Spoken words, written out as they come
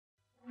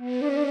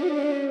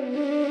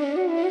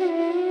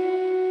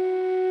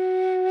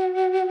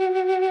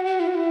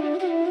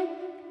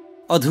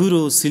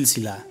अधुरो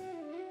सिलसिला।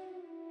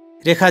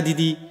 रेखा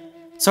दिदी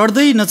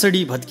चढ्दै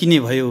नचढी भत्किने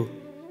भयो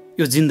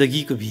यो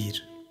जिन्दगीको भिर।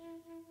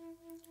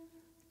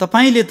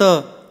 तपाईले त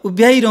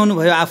उभ्याइरहनु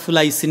भयो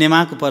आफूलाई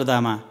सिनेमाको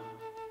पर्दामा।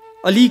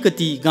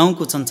 अलिकति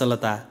गाउँको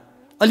चञ्चलता,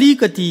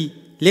 अलिकति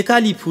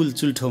लेकाली फूल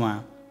चुल्ठोमा,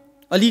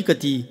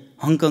 अलिकति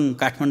हङकङ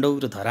काठमाडौँ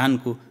र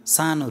धरानको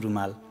सानो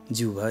रुमाल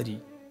जिउभरि।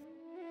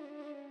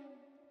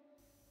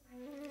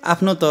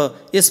 आफ्नो त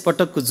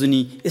यसपटकको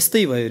जुनी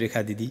यस्तै भयो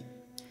रेखा दिदी।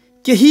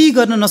 केही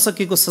गर्न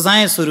नसकेको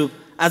सजाय स्वरूप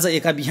आज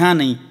एका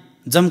बिहानै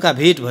जम्का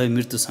भेट भयो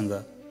मृत्युसँग।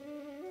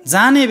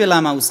 जाने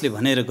बेलामा उसले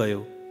भनेर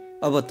गयो,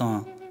 अब त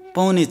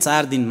पौने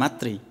 4 दिन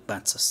मात्रै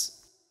बाँच्छस्।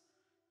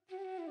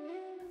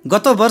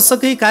 गत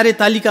वर्षकै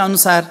कार्यतालिका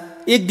अनुसार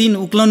एक दिन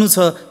उक्लनु छ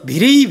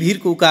भिरै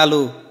भिरको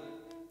उकालो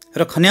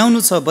र खन्याउनु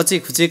छ बचे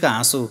खुचेका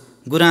हाँसो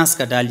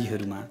गुराँसका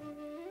डालीहरूमा।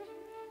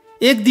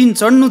 एक दिन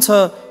चढ्नु छ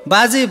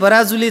बाजे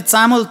बराजुले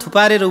चामल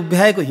थुपारेर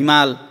उभ्याएको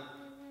हिमाल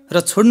र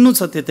छोड्नु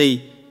छ त्यतै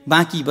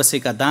बाँकी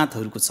बसेका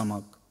दाँतहरूको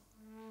चमक।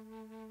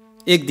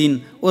 एक दिन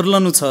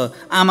ओर्लनु छ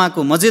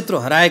आमाको मजेत्रो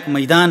हराएको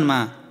मैदानमा।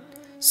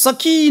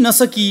 सकी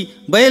नसकी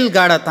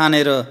बैलगाडा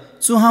तानेर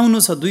चुहाउनु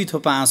छ 2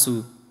 थोपा आँसु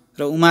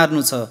र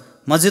उमार्नु छ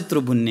मजेत्रो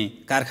बुन्ने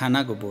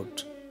कारखानाको बोट।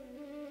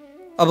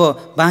 अब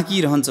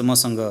बाँकी रहन्छ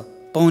मसँग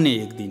पौने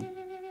 1 दिन।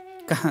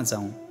 कहाँ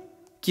जाउँ,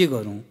 के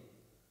गरौँ?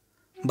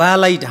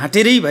 बालाई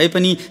ढाँटेरै भए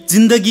पनि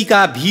जिन्दगीका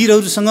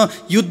भिरहरूसँग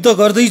युद्ध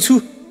गर्दैछु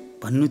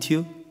भन्नु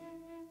थियो।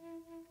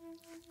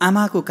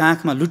 आमाको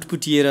काखमा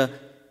लुटपुटिएर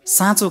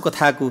साँचो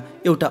कथाको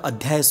एउटा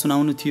अध्याय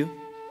सुनाउनु थियो।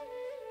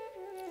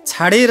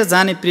 छाडेर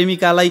जाने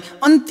प्रेमिकालाई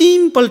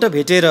अन्तिम पल्ट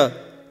भेटेर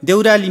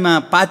देउरालीमा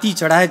पाती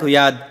चढाएको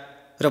याद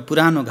र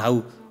पुरानो घाउ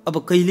अब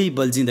कहिल्यै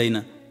बल्झिँदैन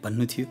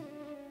भन्नु थियो।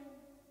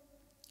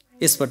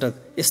 यसपटक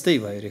यस्तै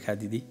भयो रेखा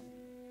दिदी।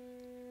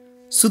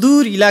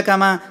 सुदूर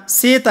इलाकामा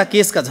सेता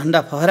केसका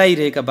झण्डा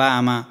फहराइरहेका बा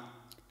आमा,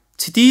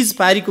 क्षितिज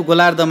पारीको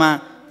गोलार्धमा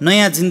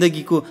नयाँ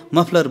जिन्दगीको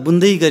मफलर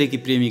बुन्दै गरेकी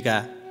प्रेमिका,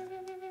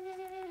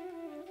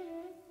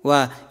 वा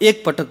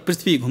एक पटक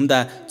पृथ्वी घुम्दा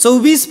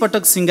 24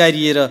 पटक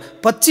सिँगारिएर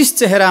 25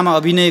 चेहरामा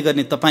अभिनय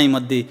गर्ने तपाईँ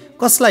मध्ये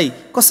कसलाई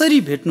कसरी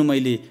भेट्नु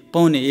मैले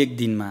पौने 1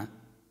 दिनमा?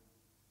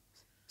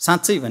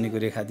 साँच्चै भनेको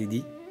रेखा दिदी,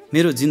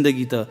 मेरो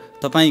जिन्दगी त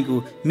तपाईँको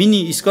मिनी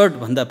स्कर्ट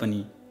भन्दा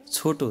पनि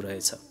छोटो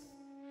रहेछ।